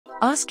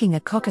Asking a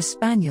Cocker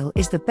Spaniel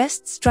is the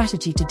best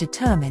strategy to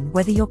determine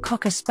whether your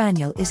Cocker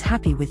Spaniel is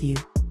happy with you.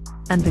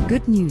 And the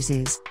good news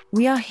is,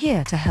 we are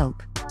here to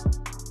help.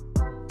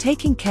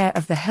 Taking care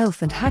of the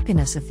health and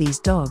happiness of these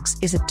dogs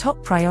is a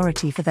top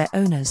priority for their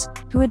owners,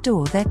 who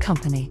adore their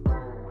company.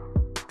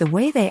 The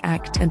way they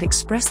act and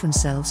express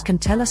themselves can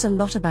tell us a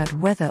lot about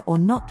whether or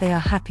not they are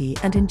happy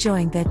and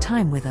enjoying their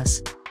time with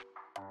us.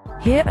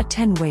 Here are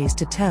 10 ways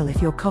to tell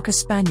if your Cocker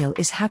Spaniel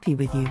is happy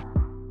with you.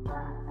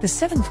 The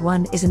 7th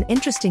one is an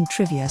interesting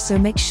trivia, so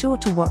make sure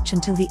to watch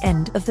until the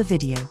end of the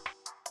video.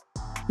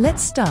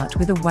 Let's start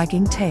with a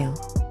wagging tail.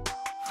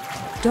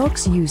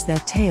 Dogs use their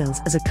tails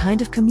as a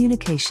kind of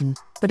communication,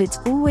 but it's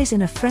always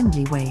in a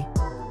friendly way.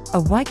 A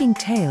wagging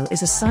tail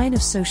is a sign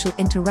of social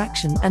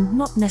interaction and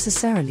not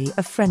necessarily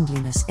of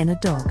friendliness in a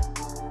dog.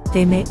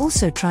 They may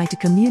also try to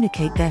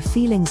communicate their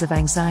feelings of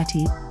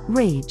anxiety,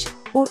 rage,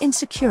 or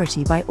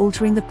insecurity by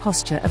altering the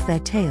posture of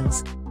their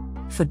tails.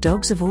 For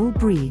dogs of all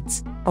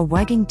breeds, a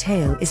wagging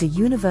tail is a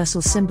universal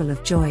symbol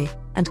of joy,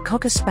 and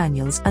Cocker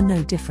Spaniels are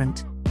no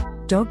different.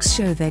 Dogs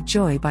show their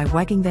joy by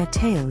wagging their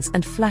tails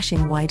and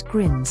flashing wide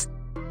grins.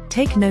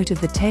 Take note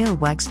of the tail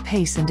wag's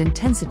pace and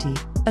intensity.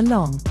 A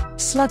long,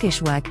 sluggish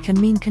wag can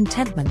mean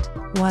contentment,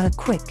 while a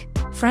quick,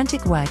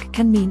 frantic wag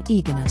can mean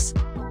eagerness.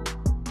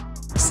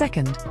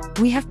 Second,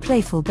 we have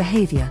playful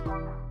behavior.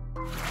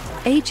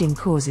 Aging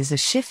causes a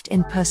shift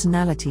in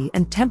personality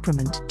and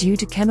temperament due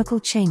to chemical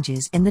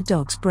changes in the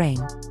dog's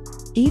brain.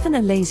 Even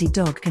a lazy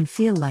dog can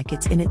feel like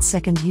it's in its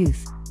second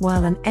youth,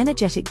 while an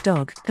energetic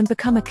dog can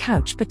become a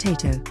couch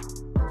potato.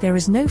 There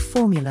is no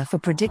formula for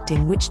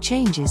predicting which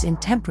changes in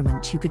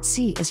temperament you could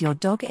see as your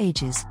dog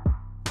ages.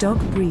 Dog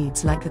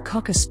breeds like the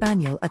Cocker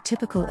Spaniel are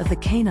typical of the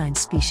canine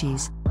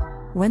species.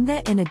 When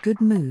they're in a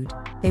good mood,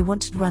 they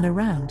want to run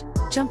around,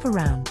 jump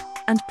around,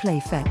 and play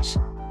fetch.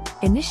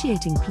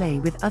 Initiating play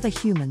with other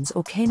humans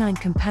or canine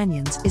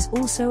companions is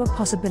also a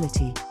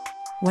possibility.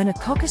 When a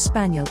Cocker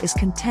Spaniel is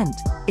content,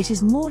 it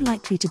is more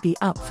likely to be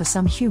up for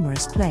some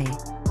humorous play.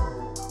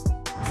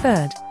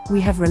 Third,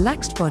 we have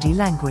relaxed body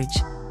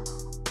language.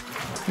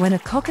 When a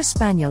Cocker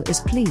Spaniel is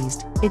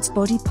pleased, its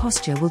body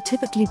posture will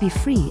typically be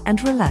free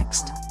and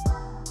relaxed.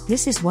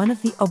 This is one of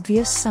the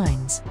obvious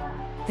signs.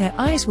 Their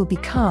eyes will be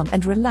calm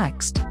and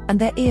relaxed, and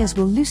their ears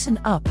will loosen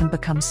up and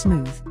become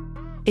smooth.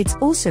 It's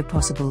also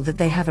possible that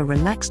they have a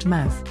relaxed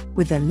mouth,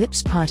 with their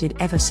lips parted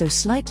ever so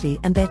slightly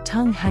and their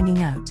tongue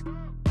hanging out.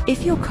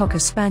 If your Cocker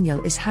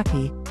Spaniel is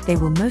happy, they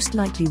will most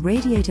likely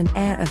radiate an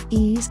air of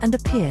ease and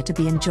appear to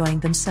be enjoying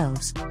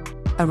themselves.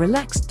 A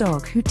relaxed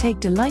dog who takes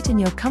delight in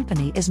your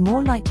company is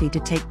more likely to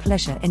take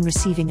pleasure in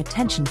receiving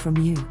attention from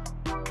you.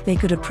 They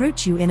could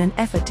approach you in an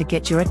effort to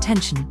get your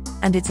attention,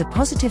 and it's a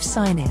positive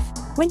sign if,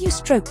 when you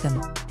stroke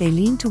them, they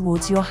lean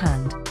towards your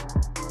hand.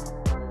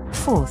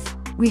 Fourth,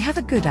 we have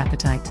a good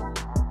appetite.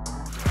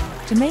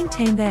 To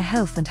maintain their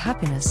health and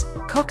happiness,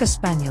 Cocker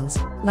Spaniels,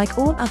 like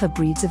all other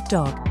breeds of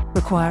dog,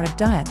 require a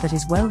diet that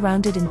is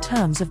well-rounded in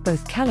terms of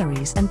both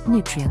calories and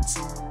nutrients.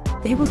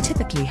 They will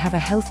typically have a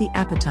healthy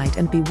appetite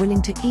and be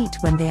willing to eat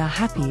when they are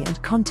happy and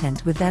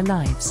content with their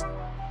lives.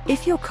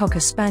 If your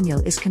Cocker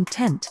Spaniel is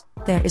content,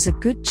 there is a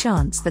good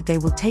chance that they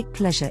will take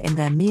pleasure in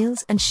their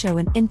meals and show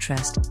an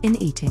interest in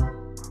eating.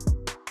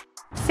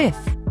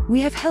 Fifth,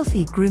 we have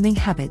healthy grooming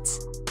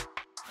habits.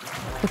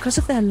 Because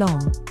of their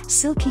long,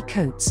 silky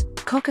coats,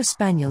 Cocker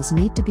Spaniels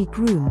need to be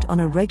groomed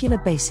on a regular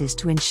basis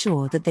to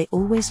ensure that they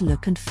always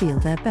look and feel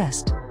their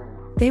best.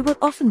 They will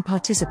often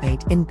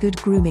participate in good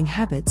grooming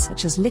habits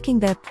such as licking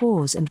their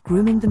paws and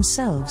grooming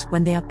themselves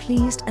when they are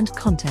pleased and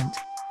content.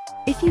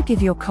 If you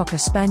give your Cocker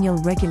Spaniel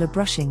regular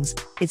brushings,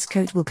 its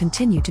coat will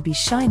continue to be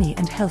shiny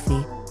and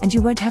healthy, and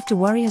you won't have to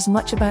worry as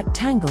much about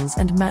tangles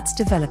and mats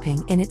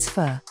developing in its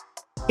fur.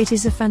 It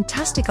is a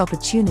fantastic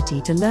opportunity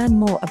to learn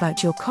more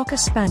about your Cocker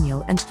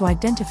Spaniel and to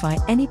identify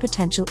any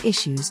potential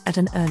issues at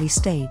an early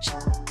stage.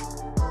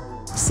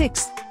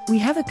 Sixth, we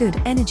have a good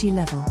energy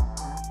level.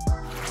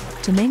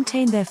 To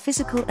maintain their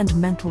physical and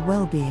mental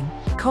well-being,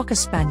 Cocker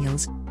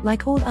Spaniels,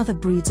 like all other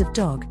breeds of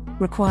dog,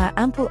 require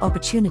ample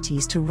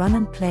opportunities to run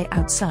and play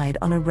outside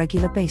on a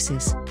regular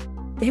basis.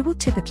 They will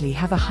typically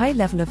have a high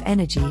level of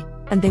energy,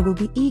 and they will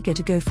be eager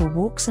to go for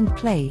walks and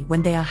play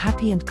when they are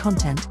happy and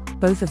content,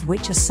 both of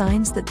which are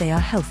signs that they are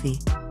healthy.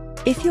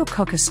 If your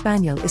Cocker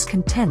Spaniel is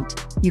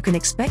content, you can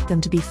expect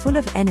them to be full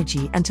of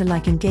energy and to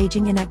like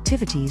engaging in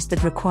activities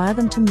that require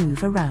them to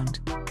move around.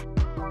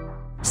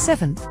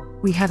 Seventh,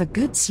 we have a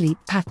good sleep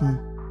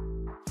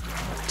pattern.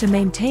 To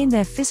maintain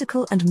their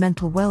physical and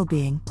mental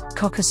well-being,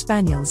 Cocker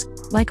Spaniels,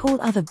 like all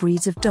other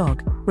breeds of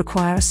dog,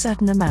 require a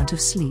certain amount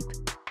of sleep.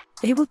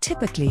 They will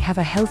typically have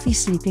a healthy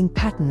sleeping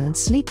pattern and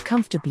sleep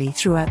comfortably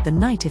throughout the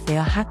night if they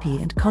are happy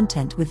and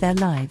content with their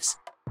lives.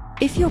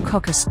 If your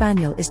Cocker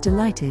Spaniel is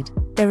delighted,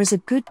 there is a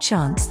good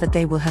chance that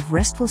they will have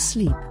restful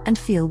sleep and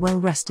feel well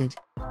rested.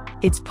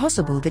 It's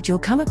possible that you'll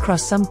come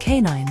across some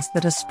canines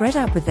that are spread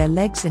out with their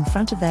legs in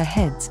front of their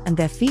heads and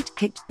their feet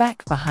kicked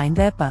back behind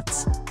their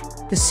butts.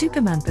 The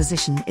Superman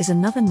position is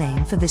another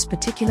name for this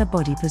particular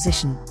body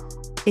position.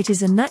 It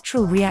is a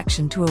natural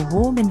reaction to a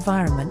warm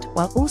environment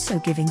while also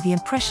giving the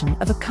impression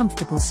of a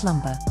comfortable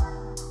slumber.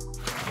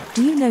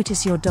 Do you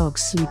notice your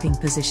dog's sleeping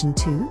position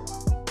too?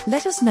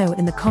 Let us know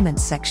in the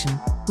comments section,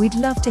 we'd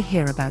love to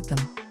hear about them.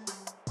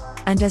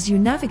 And as you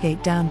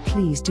navigate down,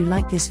 please do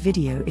like this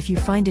video if you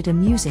find it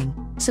amusing,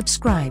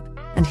 subscribe,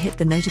 and hit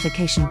the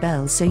notification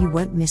bell so you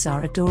won't miss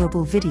our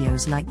adorable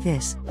videos like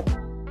this.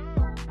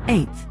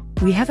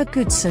 8th, we have a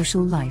good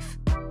social life.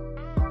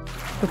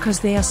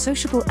 Because they are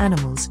sociable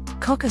animals,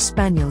 Cocker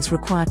Spaniels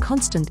require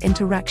constant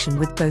interaction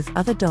with both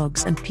other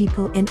dogs and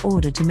people in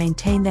order to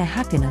maintain their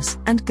happiness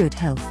and good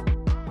health.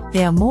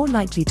 They are more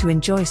likely to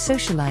enjoy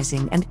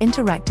socializing and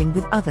interacting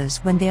with others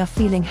when they are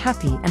feeling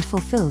happy and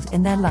fulfilled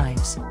in their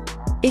lives.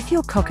 If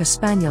your Cocker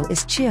Spaniel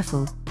is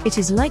cheerful, it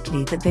is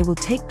likely that they will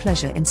take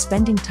pleasure in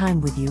spending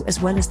time with you as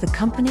well as the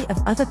company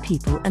of other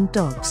people and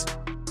dogs.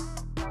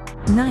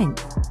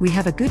 9th, we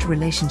have a good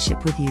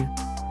relationship with you.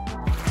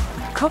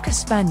 Cocker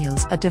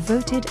Spaniels are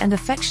devoted and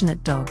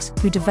affectionate dogs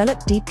who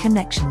develop deep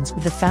connections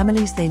with the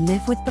families they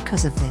live with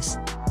because of this.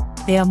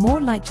 They are more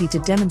likely to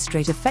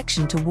demonstrate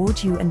affection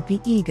toward you and be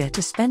eager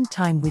to spend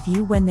time with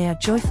you when they are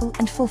joyful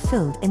and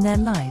fulfilled in their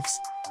lives.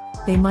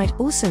 They might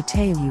also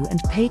tail you and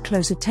pay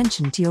close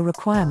attention to your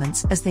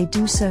requirements as they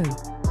do so.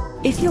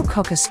 If your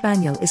Cocker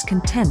Spaniel is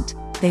content,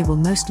 they will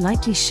most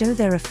likely show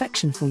their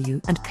affection for you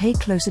and pay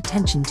close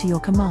attention to your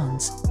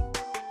commands.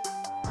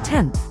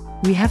 10th,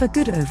 we have a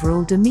good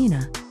overall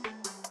demeanor.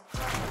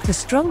 The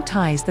strong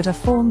ties that are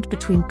formed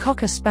between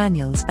Cocker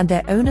Spaniels and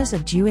their owners are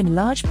due in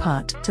large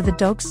part to the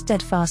dog's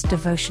steadfast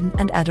devotion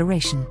and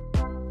adoration.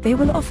 They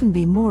will often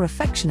be more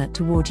affectionate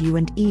toward you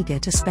and eager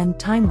to spend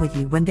time with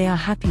you when they are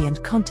happy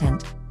and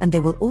content, and they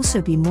will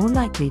also be more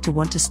likely to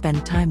want to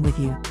spend time with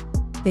you.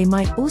 They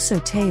might also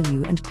tail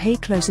you and pay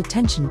close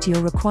attention to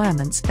your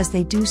requirements as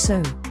they do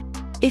so.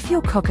 If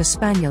your Cocker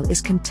Spaniel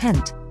is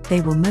content,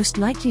 they will most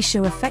likely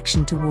show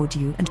affection toward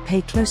you and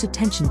pay close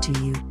attention to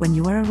you when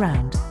you are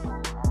around.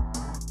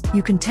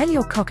 You can tell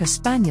your Cocker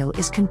Spaniel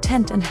is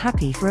content and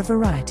happy for a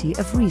variety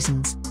of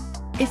reasons.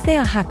 If they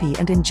are happy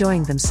and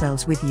enjoying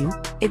themselves with you,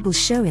 it will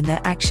show in their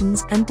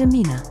actions and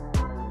demeanor.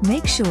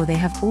 Make sure they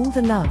have all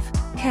the love,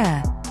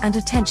 care, and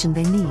attention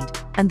they need,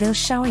 and they'll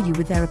shower you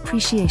with their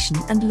appreciation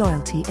and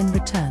loyalty in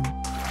return.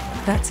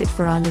 That's it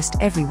for our list,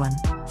 everyone.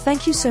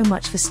 Thank you so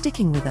much for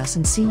sticking with us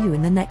and see you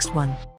in the next one.